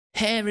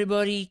Hey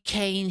everybody,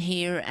 Kane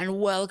here,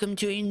 and welcome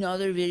to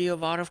another video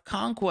of Art of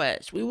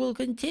Conquest. We will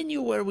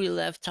continue where we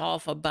left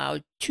off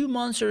about 2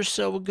 months or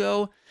so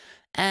ago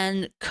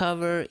and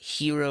cover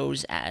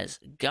heroes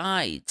as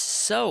guides.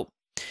 So,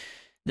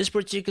 this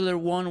particular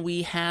one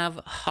we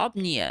have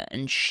Hopnia,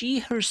 and she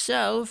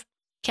herself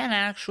can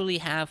actually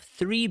have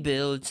 3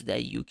 builds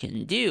that you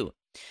can do.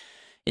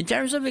 In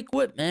terms of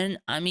equipment,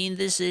 I mean,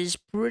 this is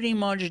pretty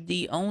much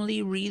the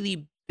only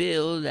really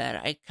build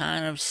that I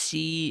kind of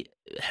see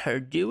her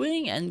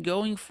doing and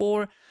going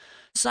for.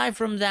 Aside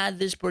from that,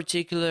 this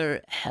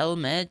particular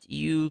helmet,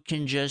 you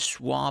can just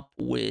swap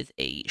with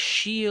a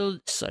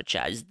shield such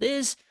as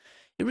this.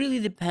 It really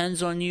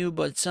depends on you,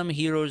 but some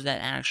heroes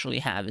that actually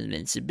have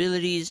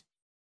invincibilities,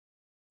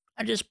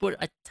 I just put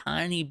a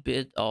tiny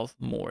bit of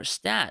more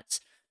stats.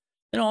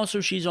 And also,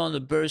 she's on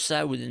the burst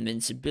side with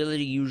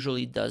invincibility,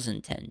 usually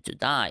doesn't tend to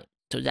die.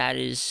 So that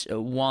is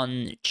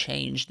one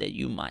change that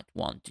you might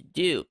want to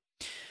do.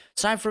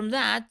 Aside from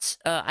that,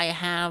 I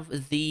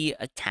have the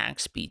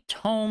attack speed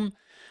tome.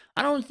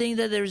 I don't think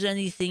that there's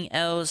anything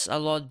else a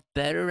lot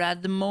better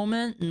at the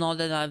moment, not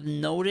that I've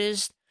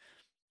noticed.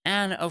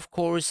 And of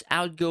course,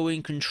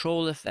 outgoing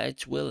control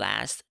effects will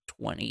last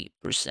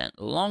 20%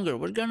 longer.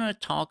 We're gonna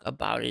talk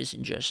about this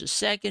in just a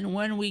second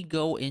when we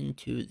go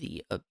into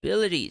the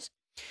abilities.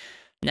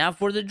 Now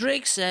for the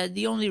Drake set,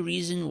 the only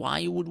reason why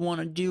you would want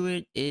to do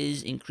it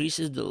is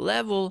increases the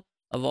level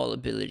of all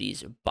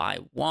abilities by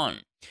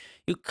 1.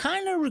 You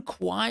kind of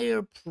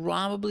require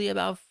probably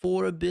about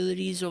 4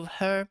 abilities of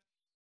her,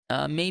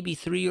 maybe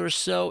 3 or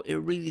so, it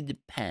really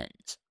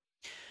depends.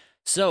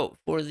 So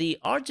for the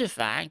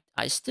artifact,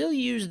 I still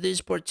use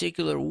this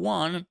particular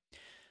one.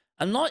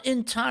 I'm not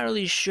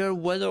entirely sure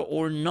whether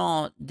or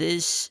not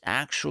this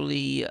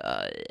actually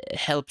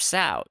helps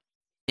out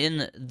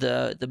in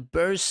the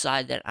burst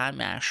side that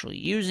I'm actually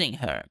using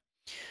her.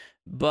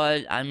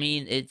 But I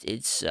mean,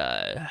 it's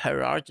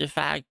her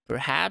artifact,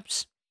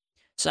 perhaps.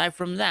 Aside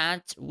from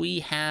that, we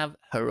have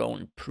her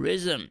own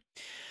prism.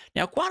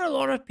 Now, quite a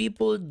lot of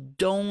people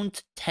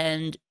don't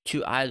tend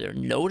to either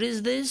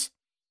notice this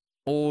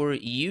or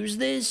use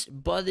this,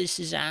 but this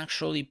is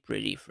actually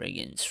pretty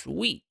friggin'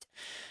 sweet.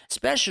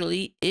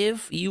 Especially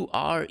if you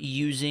are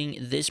using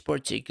this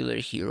particular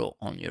hero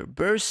on your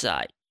burst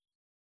side.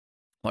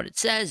 What it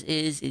says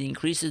is it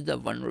increases the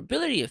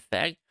vulnerability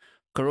effect,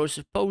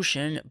 corrosive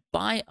potion,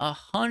 by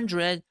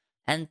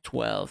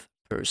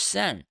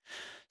 112%.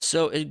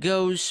 So it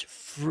goes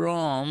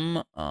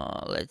from,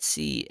 let's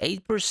see,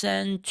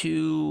 8%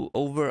 to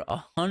over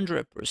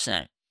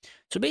 100%.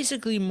 So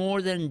basically more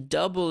than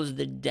doubles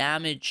the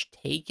damage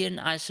taken,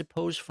 I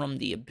suppose, from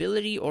the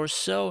ability or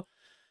so.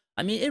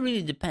 I mean, it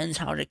really depends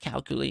how the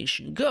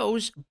calculation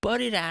goes,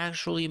 but it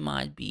actually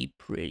might be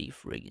pretty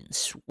friggin'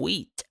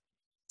 sweet.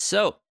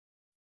 So,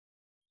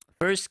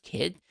 first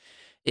kit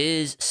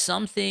is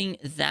something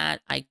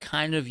that I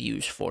kind of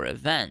use for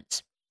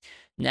events.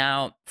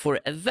 Now, for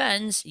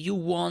events, you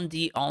want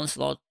the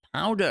Onslaught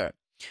Powder.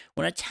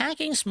 When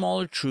attacking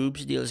smaller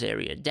troops, deals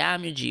area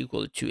damage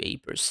equal to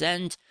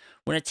 8%.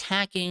 When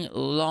attacking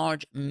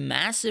large,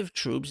 massive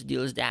troops,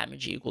 deals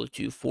damage equal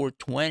to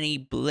 420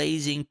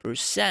 blazing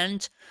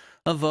percent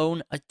of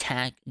own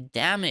attack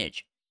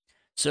damage.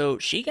 So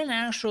she can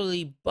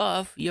actually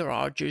buff your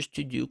archers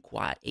to do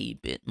quite a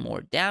bit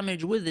more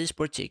damage with this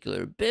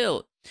particular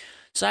build.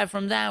 Aside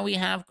from that, we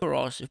have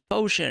Corrosive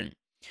Potion.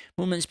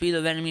 Movement speed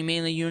of enemy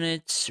melee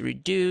units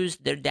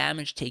reduced, their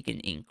damage taken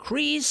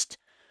increased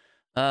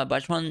by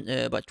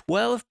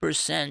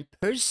 12%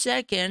 per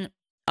second,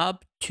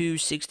 up to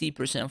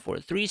 60% for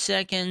 3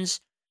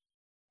 seconds.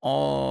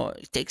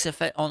 It takes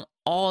effect on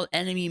all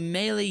enemy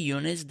melee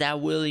units.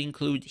 That will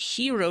include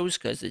heroes,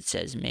 because it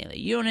says melee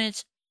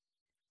units.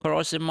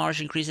 Corrosive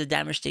Marsh increases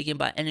damage taken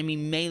by enemy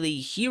melee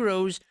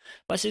heroes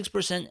by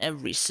 6%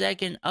 every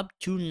second, up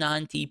to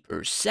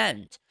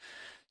 90%.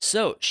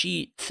 So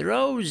she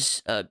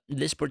throws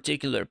this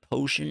particular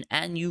potion,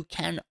 and you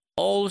can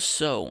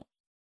also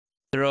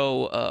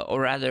throw,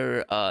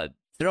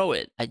 throw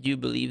it. I do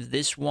believe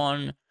this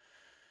one.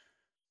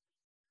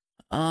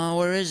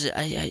 Where is it?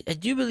 I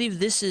do believe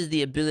this is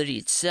the ability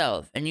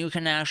itself, and you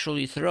can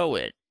actually throw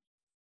it.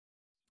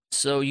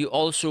 So you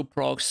also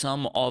proc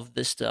some of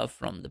the stuff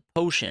from the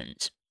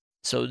potions.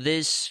 So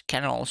this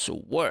can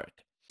also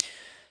work.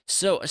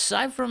 So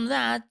aside from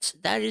that,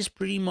 that is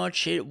pretty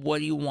much it.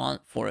 What you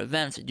want for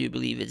events? I do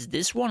believe it's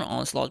this one,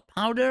 Onslaught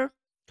Powder,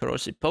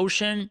 Corrosive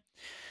Potion,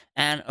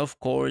 and of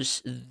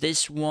course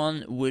this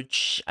one,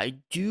 which I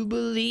do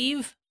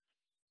believe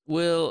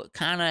will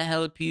kind of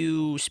help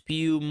you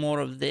spew more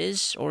of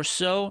this or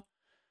so.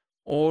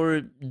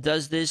 Or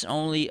does this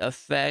only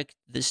affect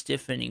the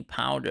stiffening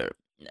powder?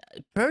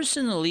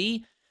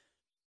 Personally,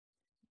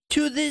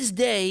 to this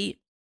day,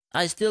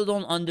 I still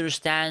don't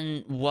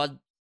understand what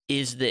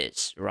is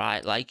this,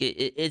 right? Like,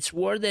 it's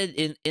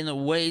worded in a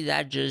way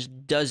that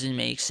just doesn't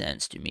make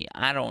sense to me.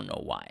 I don't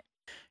know why.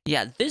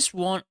 Yeah, this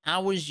one I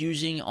was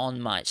using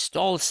on my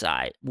stall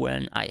side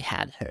when I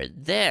had her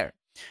there.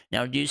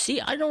 Now, do you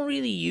see, I don't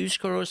really use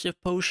Corrosive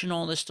Potion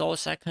on the stall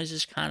side because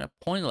it's kind of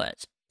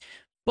pointless.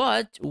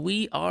 but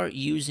we are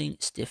using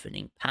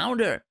stiffening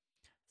powder.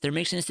 They're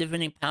mixing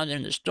stiffening powder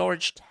in the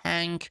storage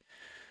tank.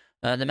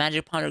 The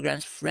magic powder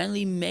grants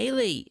friendly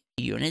melee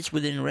units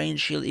within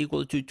range shield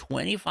equal to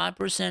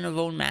 25% of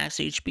own max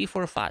HP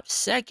for 5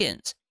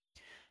 seconds,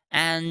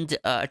 and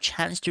a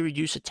chance to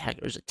reduce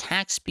attacker's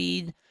attack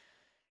speed.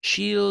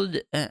 Shield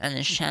and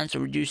a chance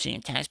of reducing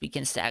attack speed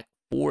can stack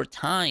 4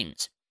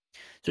 times.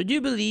 So I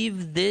do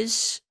believe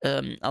this,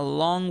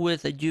 along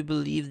with I do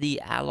believe the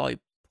alloy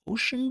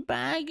potion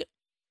bag,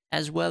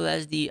 as well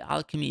as the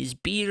alchemy's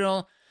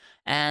beetle,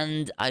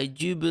 and I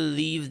do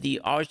believe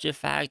the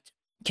artifact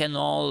can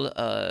all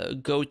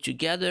go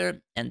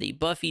together and they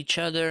buff each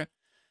other.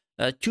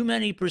 Too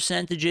many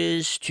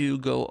percentages to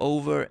go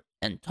over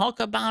and talk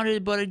about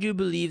it, but I do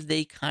believe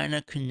they kind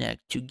of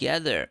connect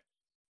together.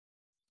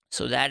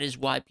 So that is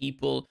why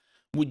people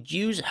would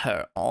use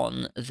her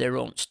on their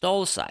own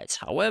stall sites.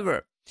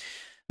 However,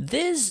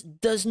 this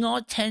does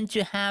not tend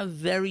to have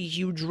very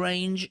huge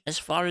range as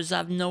far as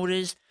I've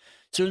noticed.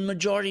 So the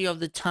majority of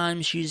the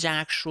time she's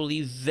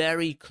actually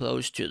very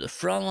close to the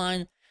front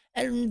line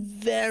and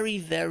very,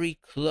 very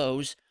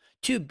close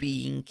to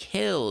being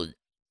killed.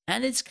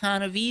 And it's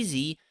kind of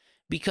easy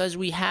because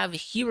we have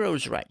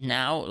heroes right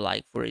now,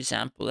 like for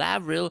example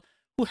Avril,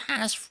 who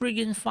has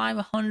friggin'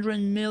 500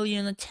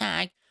 million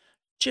attack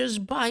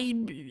just by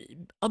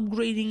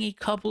upgrading a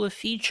couple of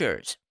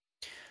features.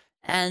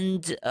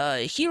 And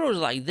heroes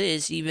like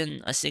this,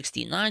 even a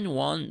 69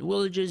 one,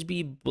 will just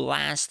be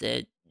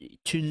blasted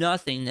to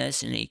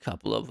nothingness in a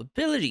couple of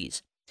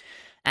abilities.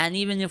 And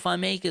even if I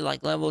make it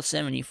like level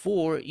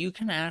 74, you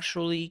can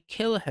actually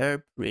kill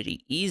her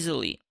pretty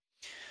easily.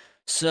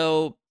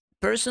 So,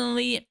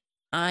 personally,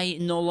 I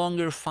no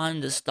longer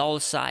find the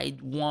stall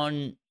side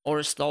one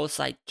or stall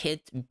side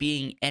kit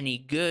being any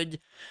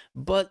good,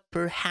 but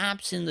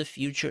perhaps in the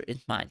future it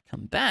might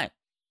come back.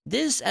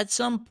 This, at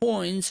some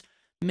points,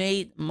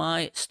 made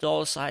my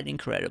stall side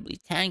incredibly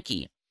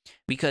tanky,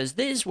 because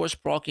this was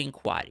proccing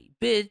quite a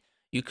bit.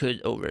 You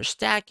could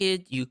overstack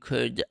it, you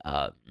could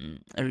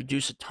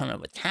reduce a ton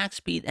of attack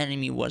speed,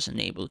 enemy wasn't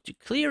able to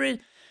clear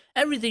it.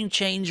 Everything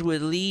changed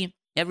with Lee,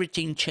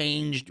 everything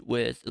changed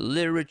with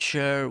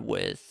literature,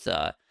 with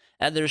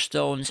other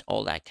stones,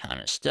 all that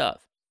kind of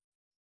stuff.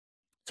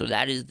 So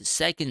that is the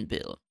second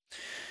build.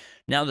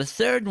 Now the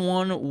third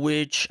one,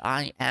 which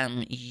I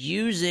am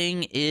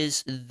using,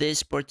 is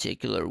this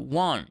particular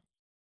one.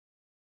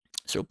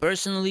 So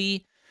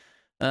personally,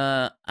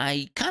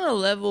 I kind of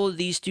level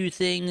these two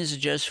things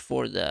just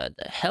for the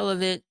hell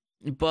of it,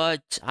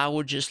 but I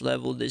would just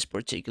level this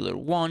particular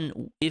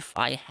one if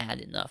I had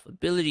enough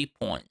ability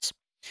points.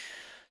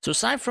 So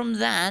aside from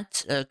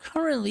that,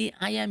 currently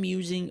I am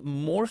using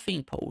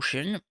Morphing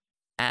Potion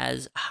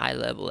as high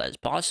level as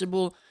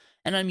possible,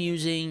 and I'm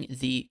using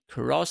the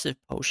Corrosive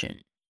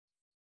Potion,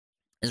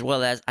 as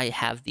well as I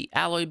have the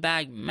Alloy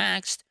Bag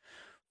maxed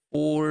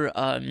for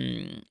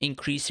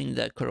increasing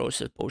the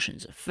Corrosive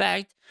Potion's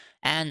effect,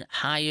 and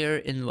higher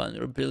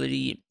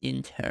invulnerability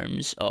in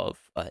terms of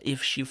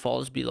if she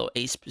falls below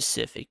a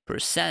specific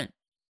percent.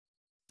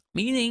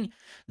 Meaning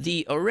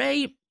the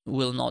array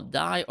will not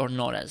die, or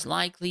not as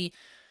likely.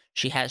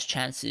 She has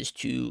chances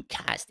to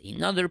cast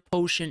another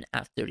potion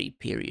after a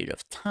period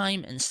of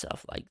time and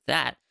stuff like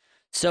that.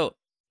 So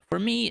for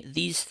me,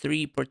 these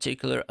three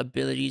particular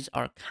abilities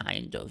are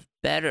kind of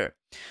better,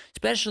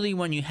 especially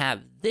when you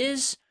have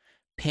this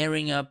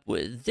pairing up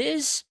with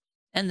this,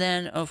 and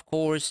then of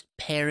course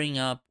pairing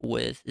up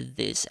with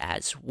this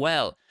as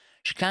well.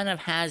 She kind of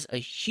has a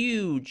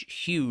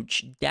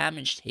huge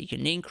damage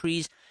taken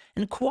increase,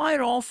 and quite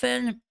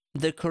often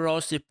the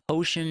Corrosive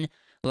Potion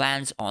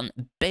lands on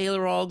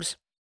Balrogs,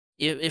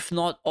 if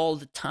not all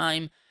the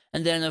time.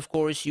 And then of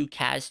course you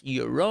cast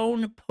your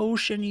own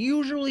potion,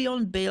 usually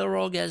on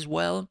Balrog as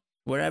well,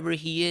 wherever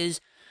he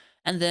is.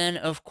 And then,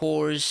 of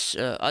course,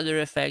 other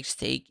effects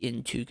take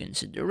into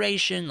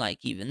consideration, like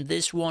even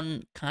this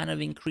one kind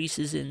of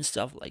increases in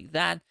stuff like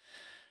that.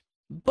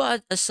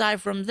 But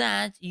aside from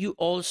that, you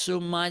also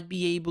might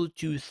be able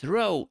to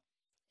throw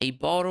a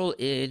bottle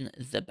in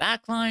the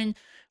backline,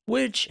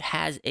 which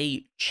has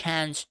a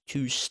chance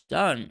to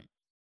stun.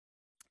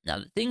 Now,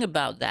 the thing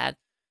about that,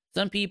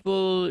 some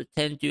people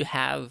tend to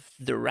have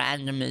the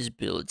randomest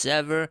builds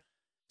ever.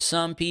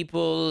 Some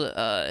people,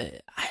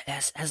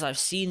 as I've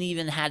seen,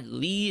 even had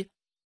Lee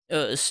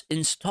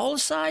install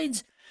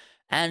sides,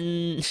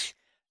 and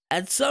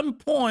at some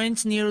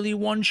points nearly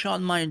one-shot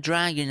my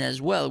dragon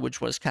as well, which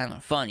was kind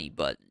of funny,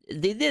 but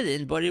they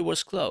didn't, but it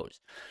was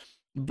close.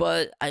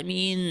 But I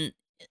mean,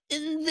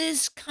 in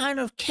this kind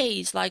of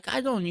case, like,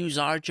 I don't use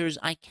archers,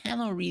 I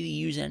cannot really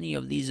use any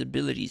of these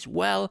abilities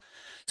well,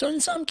 so in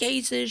some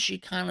cases she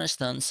kind of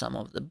stuns some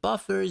of the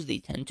buffers, they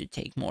tend to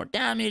take more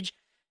damage,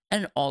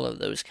 and all of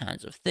those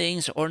kinds of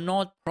things, or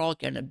not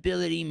proc an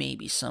ability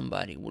maybe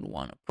somebody would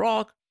want to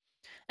proc.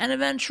 And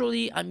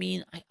eventually, I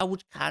mean, I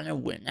would kind of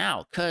win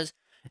out, because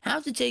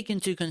have to take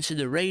into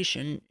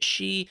consideration,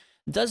 she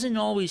doesn't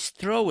always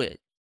throw it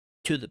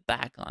to the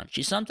back line.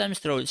 She sometimes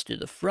throws it to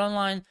the front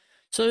line.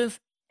 So if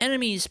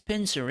enemy is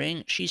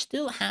pincering, she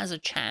still has a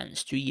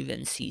chance to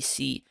even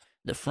CC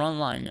the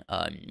frontline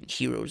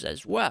heroes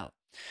as well.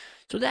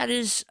 So that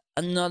is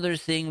another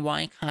thing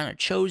why I kind of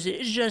chose it.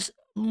 It's just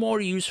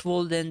more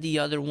useful than the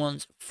other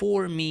ones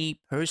for me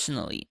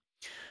personally.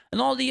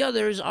 And all the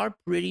others are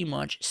pretty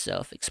much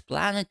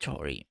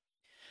self-explanatory.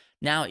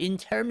 Now, in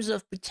terms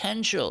of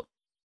potential,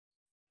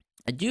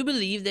 I do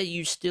believe that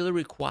you still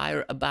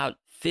require about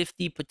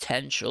 50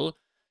 potential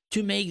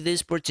to make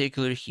this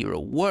particular hero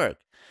work.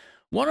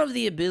 One of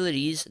the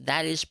abilities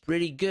that is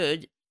pretty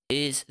good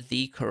is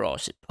the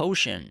Corrosive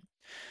Potion.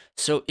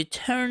 So it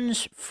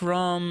turns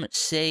from,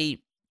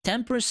 say,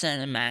 10%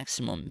 and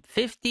maximum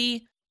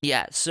 50.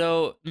 Yeah,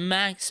 so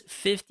max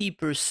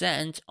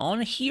 50%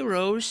 on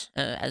heroes,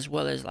 as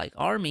well as like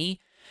army.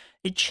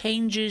 It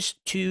changes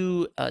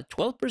to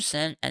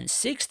 12% and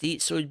 60,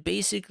 so it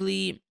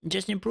basically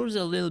just improves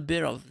a little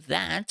bit of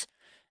that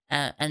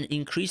and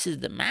increases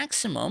the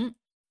maximum.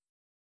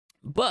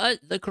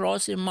 But the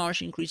Corrosive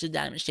Marsh increases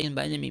damage taken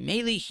by enemy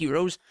melee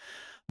heroes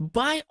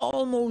by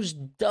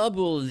almost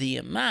double the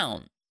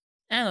amount.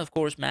 And of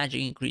course,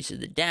 magic increases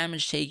the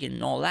damage taken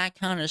and all that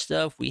kind of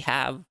stuff. We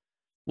have,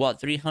 what,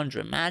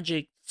 300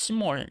 magic? It's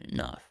more than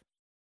enough.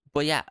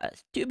 But yeah, I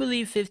do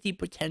believe 50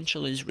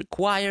 potential is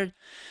required.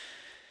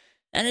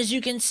 And as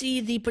you can see,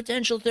 the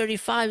potential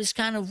 35 is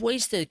kind of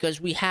wasted because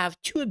we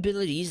have two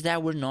abilities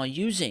that we're not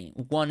using.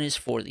 One is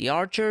for the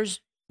archers,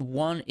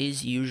 one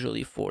is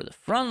usually for the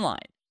front line.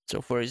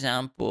 So for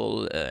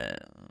example,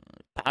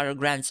 power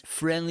grants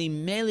friendly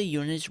melee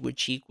units,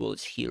 which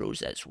equals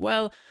heroes as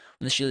well.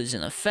 When the shield is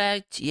in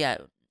effect, yeah,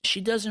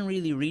 she doesn't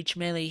really reach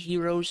melee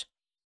heroes,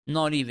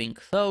 not even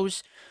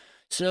close.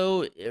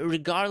 So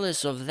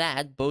regardless of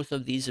that, both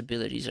of these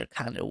abilities are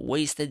kind of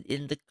wasted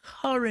in the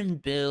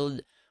current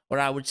build, or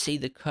I would say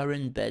the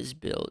current best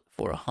build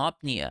for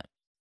Hopnia.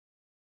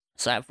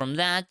 Aside from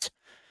that,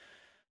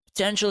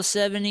 potential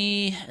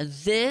 70,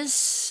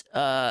 this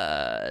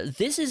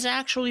is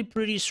actually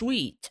pretty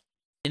sweet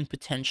in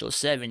potential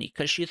 70,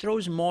 because she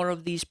throws more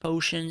of these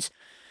potions,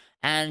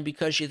 and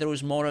because she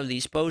throws more of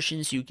these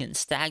potions, you can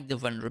stack the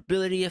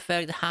vulnerability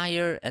effect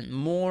higher and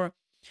more.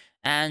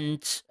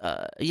 And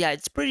yeah,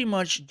 it's pretty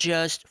much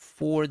just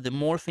for the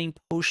morphing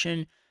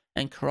potion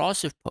and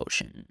corrosive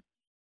potion.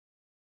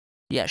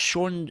 Yeah,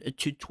 shortened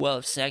to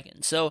 12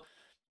 seconds. So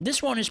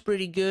this one is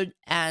pretty good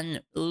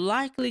and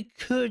likely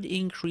could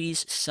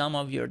increase some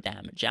of your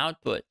damage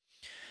output.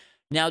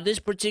 Now, this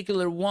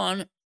particular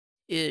one,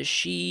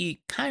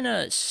 she kind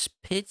of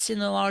spits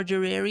in a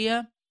larger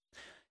area.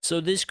 So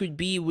this could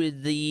be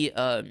with the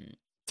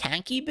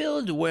tanky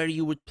build, where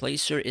you would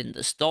place her in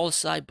the stall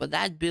side, but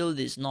that build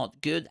is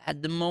not good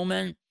at the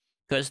moment,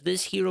 because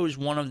this hero is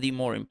one of the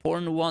more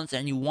important ones,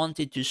 and you want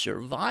it to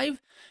survive,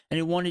 and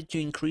you want it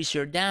to increase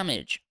your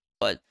damage.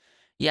 But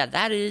yeah,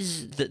 that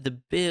is the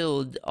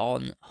build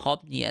on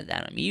Hopnia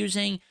that I'm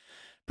using.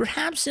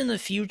 Perhaps in the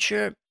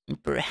future,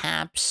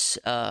 perhaps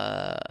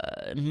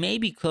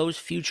maybe close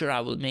future,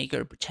 I will make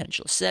her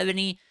potential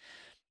 70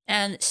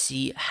 and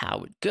see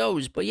how it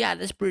goes. But yeah,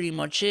 that's pretty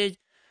much it.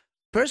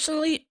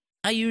 Personally,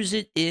 I use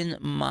it in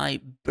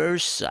my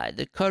burst side.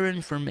 The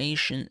current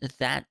formation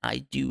that I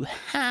do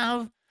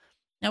have,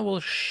 I will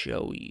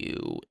show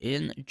you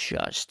in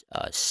just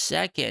a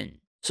second.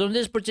 So in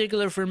this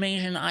particular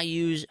formation, I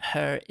use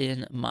her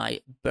in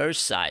my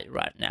burst side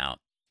right now.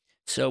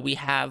 So we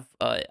have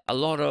a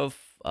lot of,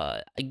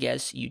 I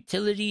guess,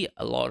 utility,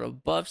 a lot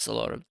of buffs, a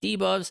lot of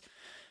debuffs.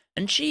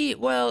 And she,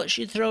 well,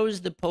 she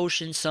throws the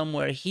potion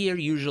somewhere here,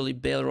 usually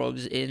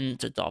Balrog's in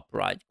the top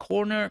right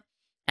corner.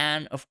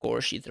 And of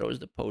course, she throws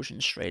the potion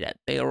straight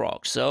at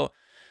Balrog. So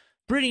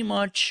pretty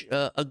much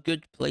a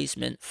good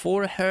placement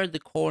for her. The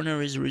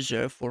corner is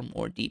reserved for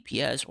more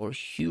DPS or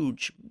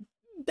huge,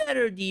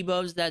 better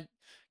debuffs that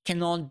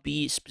cannot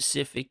be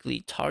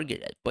specifically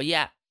targeted. But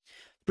yeah,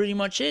 pretty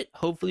much it.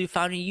 Hopefully you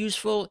found it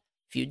useful.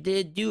 If you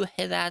did, do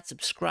hit that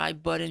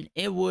subscribe button.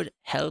 It would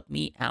help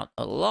me out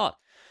a lot.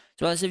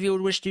 So as if you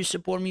would wish to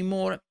support me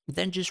more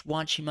than just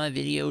watching my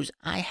videos,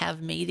 I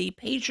have made a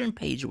Patreon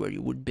page where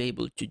you would be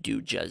able to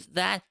do just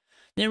that.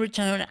 In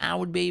return, I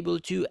would be able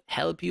to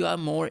help you out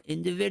more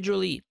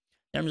individually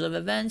in terms of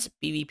events,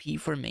 PvP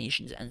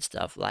formations, and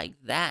stuff like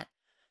that.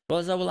 Well,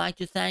 as I would like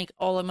to thank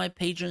all of my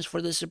patrons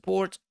for the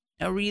support.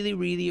 I really,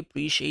 really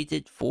appreciate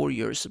it for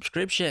your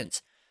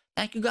subscriptions.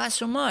 Thank you guys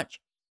so much.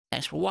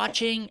 Thanks for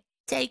watching.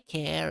 Take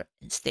care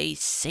and stay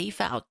safe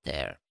out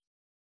there.